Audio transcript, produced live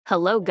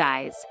Hello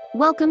guys,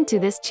 welcome to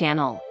this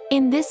channel.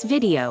 In this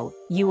video,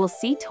 you will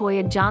see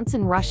Toya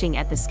Johnson rushing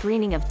at the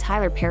screening of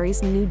Tyler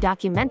Perry's new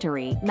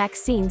documentary,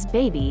 Maxine's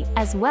Baby,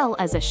 as well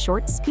as a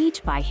short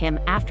speech by him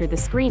after the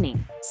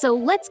screening. So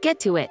let's get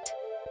to it.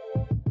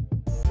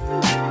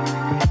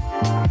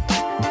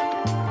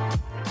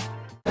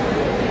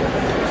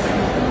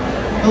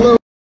 Hello.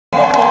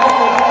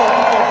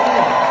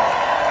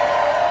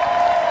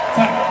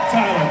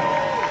 Tyler,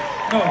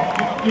 no,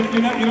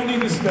 you don't need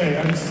to stay.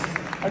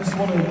 I just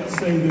want to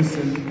say this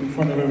in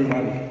front of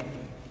everybody.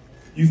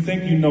 You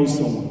think you know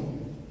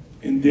someone,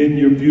 and then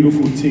your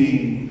beautiful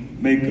team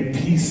make a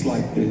piece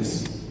like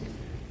this,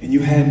 and we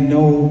had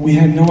no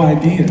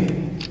idea.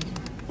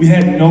 We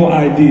had no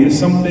idea.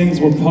 Some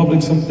things were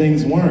public, some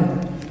things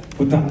weren't.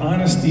 But the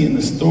honesty and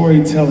the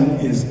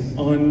storytelling is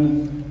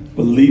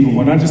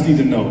unbelievable. And I just need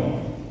to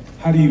know,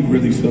 how do you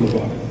really feel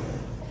about it?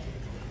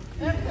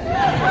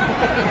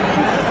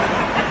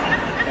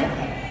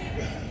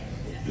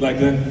 You like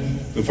that?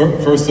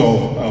 First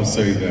off, I'll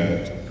say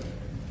that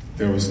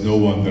there was no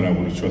one that I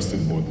would have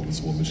trusted more than this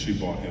woman. She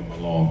brought him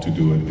along to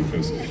do it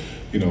because,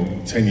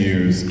 10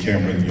 years,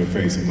 camera in your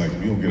face, I'm like,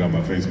 you don't get out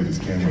my face with this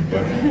camera.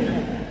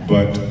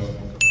 But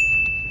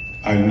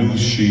I knew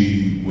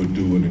she would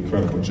do an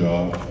incredible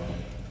job.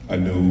 I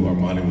knew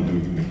Armani would do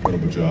an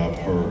incredible job.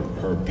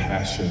 Her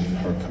passion,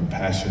 her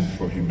compassion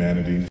for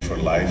humanity, for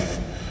life.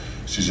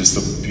 She's just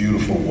a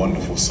beautiful,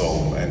 wonderful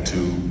soul. And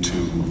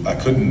I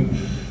couldn't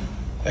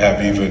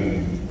have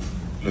even,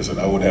 listen,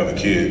 I wouldn't have a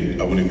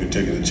kid, I wouldn't even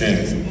take a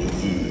chance.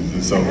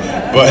 So,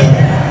 but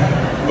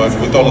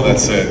with all of that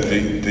said,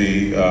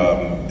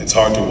 it's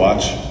hard to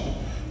watch.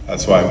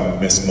 That's why I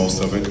missed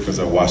most of it, because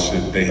I watched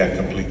it, they had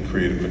complete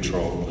creative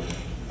control.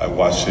 I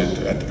watched it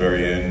at the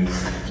very end.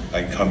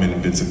 I come in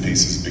bits and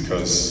pieces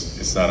because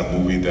it's not a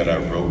movie that I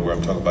wrote where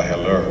I'm talking about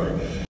her.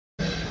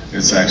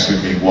 It's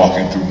actually me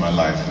walking through my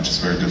life, which is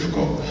very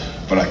difficult.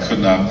 But I could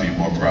not be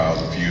more proud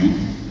of you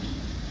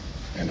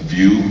and of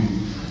you.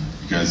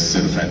 You guys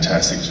did a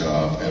fantastic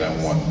job, and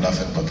I want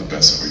nothing but the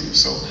best for you.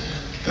 So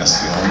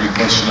that's the only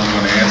question I'm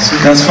going to answer.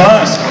 That's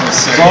fine.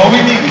 That's all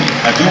we need.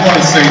 I do want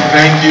to say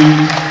thank you.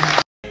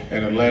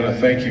 And Atlanta,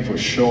 thank you for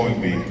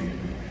showing me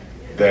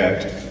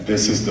that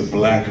this is the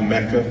Black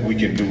Mecca. We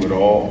can do it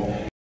all.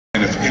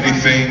 And if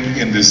anything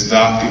in this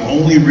doc, the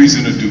only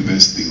reason to do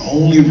this, the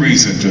only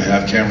reason to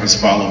have cameras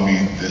follow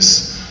me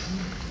this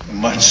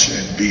much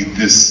and be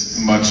this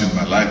much in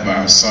my life by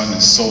our son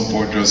is so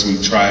important to us. We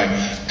try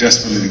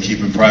desperately to keep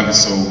him private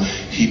so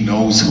he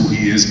knows who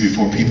he is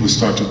before people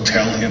start to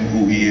tell him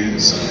who he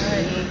is.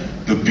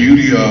 The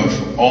beauty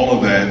of all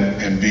of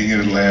that and being in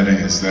Atlanta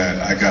is that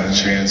I got a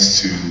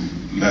chance to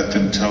let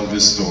them tell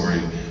this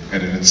story,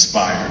 and it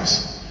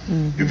inspires.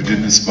 If it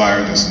didn't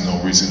inspire, there's no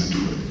reason to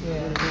do it.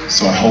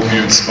 So I hope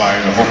you're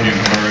inspired, I hope you're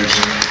encouraged.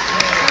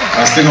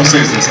 Last thing I'll say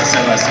is this, I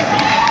said last thing.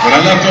 When I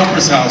left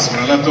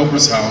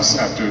Oprah's house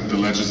after the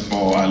Legends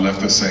Ball, I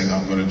left her saying,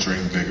 I'm gonna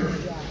dream bigger.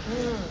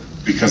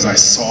 Because I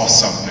saw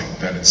something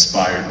that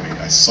inspired me.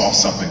 I saw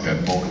something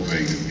that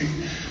motivated me.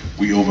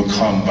 We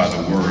overcome by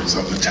the words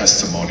of the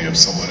testimony of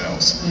someone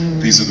else.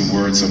 These are the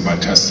words of my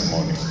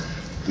testimony.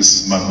 This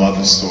is my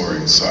mother's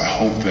story, so I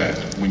hope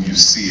that when you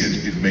see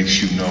it, it makes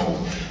you know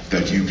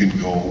that you can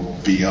go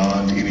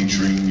beyond any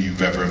dream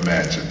you've ever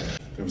imagined.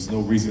 There was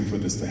no reason for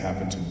this to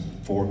happen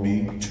for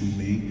me, to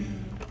me,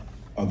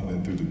 other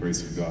than through the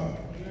grace of God.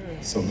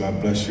 So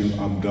God bless you.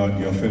 I'm done.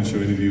 Y'all finish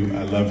your interview.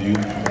 I love you.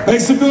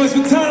 Make some noise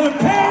for Tyler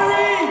Perry.